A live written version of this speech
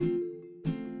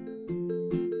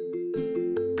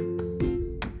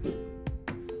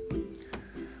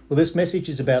Well, this message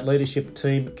is about leadership,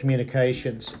 team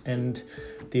communications, and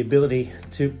the ability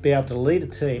to be able to lead a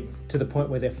team to the point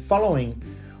where they're following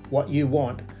what you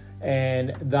want and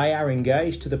they are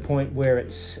engaged to the point where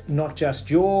it's not just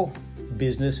your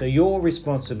business or your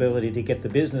responsibility to get the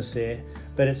business there,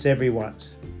 but it's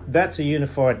everyone's. That's a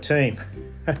unified team.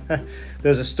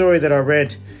 There's a story that I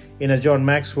read in a John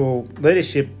Maxwell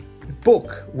leadership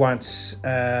book once,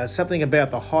 something about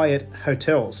the Hyatt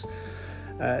hotels.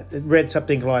 It read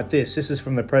something like this. This is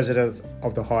from the president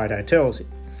of the Hyatt Hotels.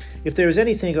 If there is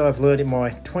anything I've learned in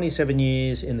my 27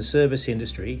 years in the service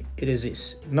industry, it is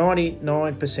this: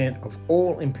 99% of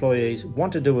all employees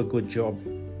want to do a good job.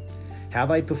 How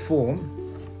they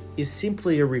perform is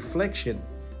simply a reflection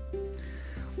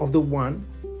of the one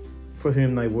for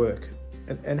whom they work.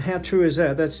 And how true is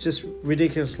that? That's just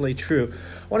ridiculously true.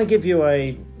 I want to give you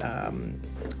a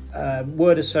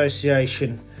word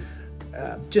association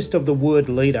just of the word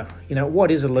leader. You know, what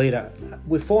is a leader?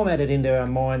 We've formatted into our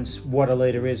minds what a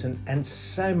leader is, and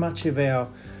so much of our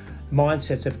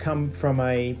mindsets have come from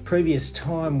a previous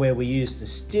time where we use the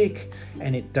stick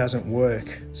and it doesn't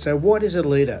work. So what is a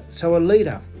leader? So a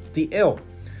leader, the L,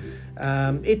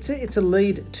 it's a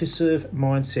lead to serve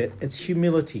mindset. It's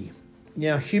humility.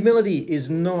 Now, humility is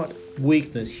not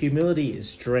weakness. Humility is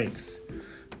strength.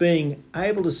 Being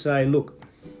able to say, look,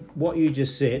 what you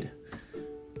just said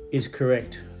is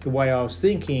correct. The way I was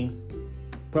thinking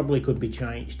probably could be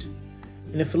changed.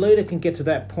 And if a leader can get to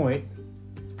that point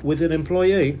with an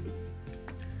employee,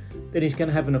 then he's going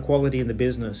to have an equality in the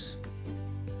business.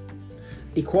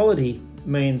 Equality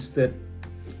means that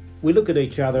we look at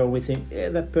each other and we think, yeah,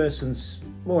 that person's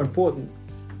more important,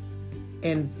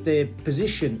 and their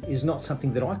position is not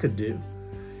something that I could do.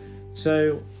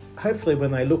 So hopefully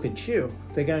when they look at you,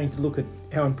 they're going to look at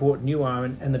how important you are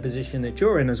and the position that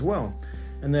you're in as well.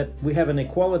 And that we have an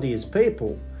equality as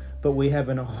people, but we have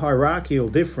a hierarchical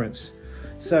difference.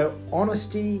 So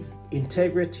honesty,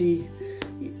 integrity,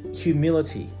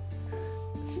 humility,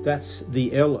 that's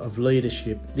the L of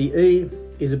leadership. The E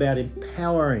is about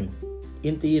empowering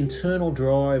in the internal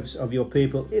drives of your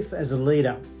people. If as a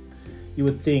leader you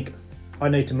would think, I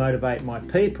need to motivate my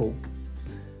people,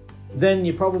 then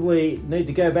you probably need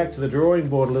to go back to the drawing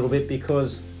board a little bit,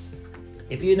 because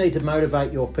if you need to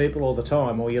motivate your people all the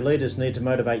time, or your leaders need to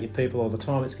motivate your people all the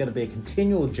time, it's going to be a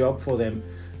continual job for them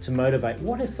to motivate.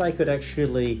 What if they could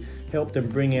actually help them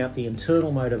bring out the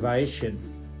internal motivation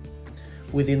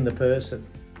within the person?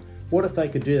 What if they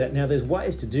could do that? Now, there's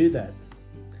ways to do that.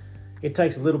 It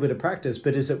takes a little bit of practice,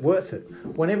 but is it worth it?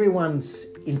 When everyone's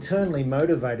internally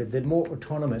motivated, they're more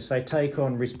autonomous. They take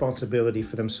on responsibility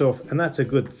for themselves, and that's a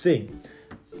good thing.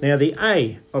 Now, the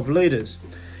A of leaders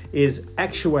is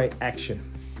actuate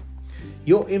action.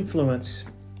 Your influence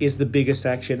is the biggest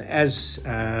action. As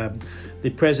the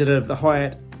president of the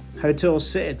Hyatt Hotel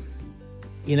said,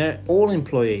 you know, all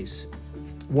employees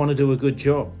want to do a good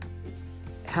job.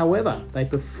 However, they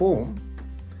perform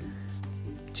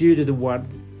due to the one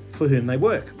for whom they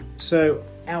work. So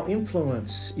our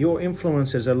influence, your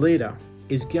influence as a leader,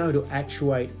 is going to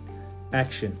actuate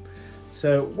action.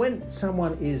 So when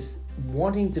someone is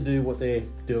wanting to do what they're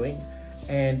doing,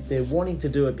 and they're wanting to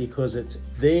do it because it's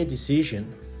their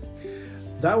decision,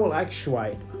 they will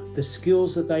actuate the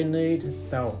skills that they need,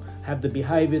 they'll have the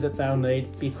behaviour that they'll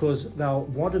need, because they'll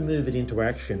want to move it into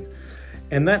action.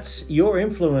 And that's your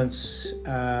influence,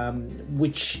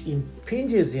 which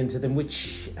impinges into them,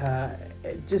 which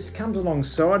just comes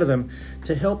alongside of them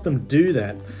to help them do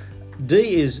that.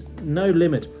 D is no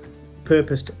limit,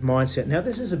 purposed mindset. Now,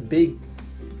 this is a big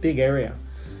area.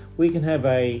 We can have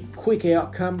a quick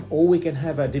outcome, or we can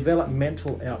have a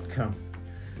developmental outcome.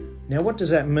 Now, what does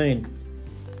that mean?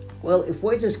 Well, if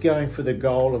we're just going for the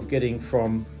goal of getting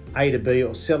from A to B,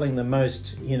 or selling the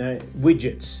most,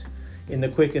 widgets in the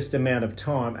quickest amount of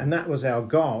time, and that was our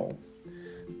goal,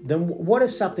 then what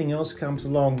if something else comes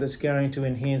along that's going to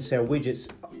enhance our widgets?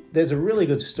 There's a really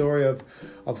good story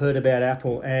I've heard about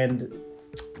Apple, and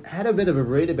had a bit of a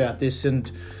read about this, and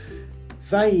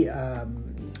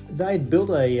they'd built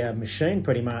a machine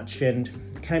pretty much, and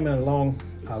came along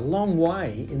a long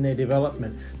way in their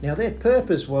development. Now, their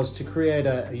purpose was to create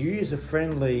a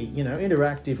user-friendly,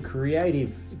 interactive,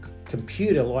 creative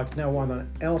computer like no one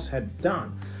else had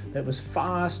done, that was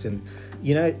fast and,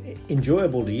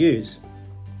 enjoyable to use.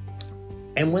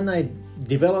 And when they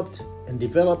developed,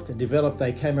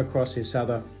 they came across this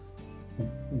other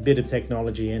bit of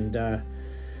technology, and,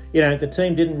 the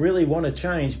team didn't really want to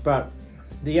change, but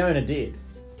the owner did.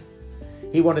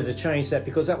 He wanted to change that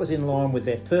because that was in line with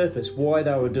their purpose, why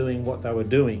they were doing what they were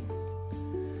doing.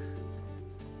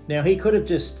 Now, he could have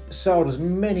just sold as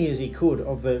many as he could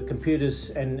of the computers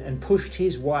and pushed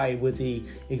his way with the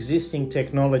existing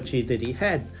technology that he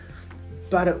had.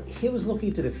 But he was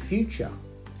looking to the future.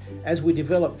 As we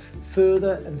develop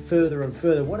further and further and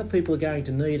further, what are people going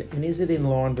to need, and is it in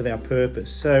line with our purpose?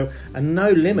 So a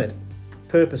no-limit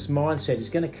purpose mindset is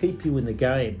going to keep you in the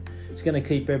game. It's going to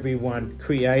keep everyone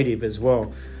creative as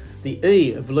well. The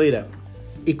E of leader,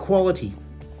 equality.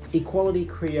 Equality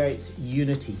creates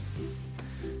unity.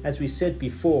 As we said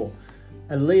before,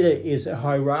 a leader is a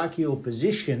hierarchical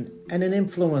position and an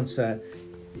influencer.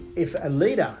 If a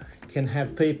leader can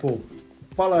have people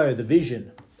follow the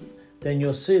vision, then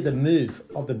you'll see the move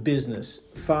of the business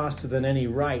faster than any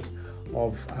rate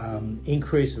of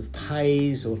increase of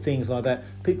pays or things like that.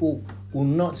 People will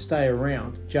not stay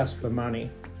around just for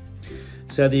money.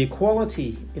 So the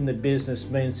equality in the business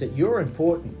means that you're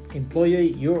important.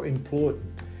 Employee, you're important.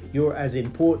 You're as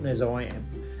important as I am.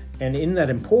 And in that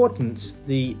importance,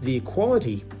 the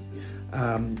equality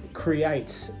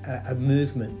creates a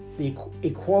movement. The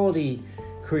equality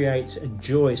creates a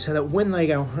joy, so that when they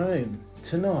go home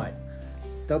tonight,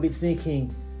 they'll be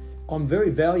thinking, I'm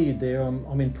very valued there,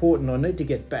 I'm important, I need to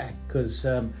get back because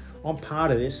I'm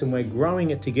part of this and we're growing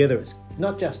it together. It's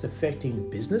not just affecting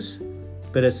business,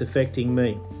 but it's affecting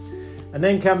me. And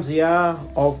then comes the R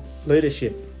of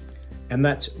leadership, and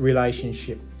that's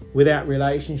relationship. Without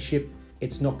relationship,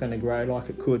 it's not going to grow like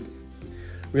it could.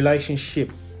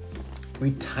 Relationship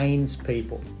retains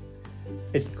people,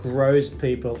 it grows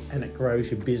people, and it grows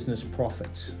your business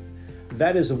profits.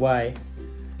 That is a way,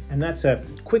 and that's a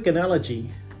quick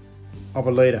analogy of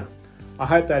a leader. I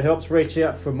hope that helps. Reach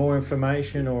out for more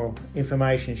information or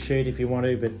information sheet if you want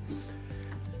to, but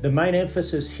the main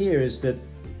emphasis here is that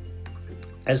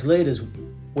as leaders,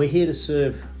 we're here to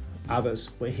serve others,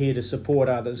 we're here to support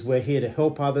others, we're here to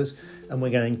help others, and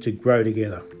we're going to grow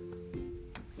together.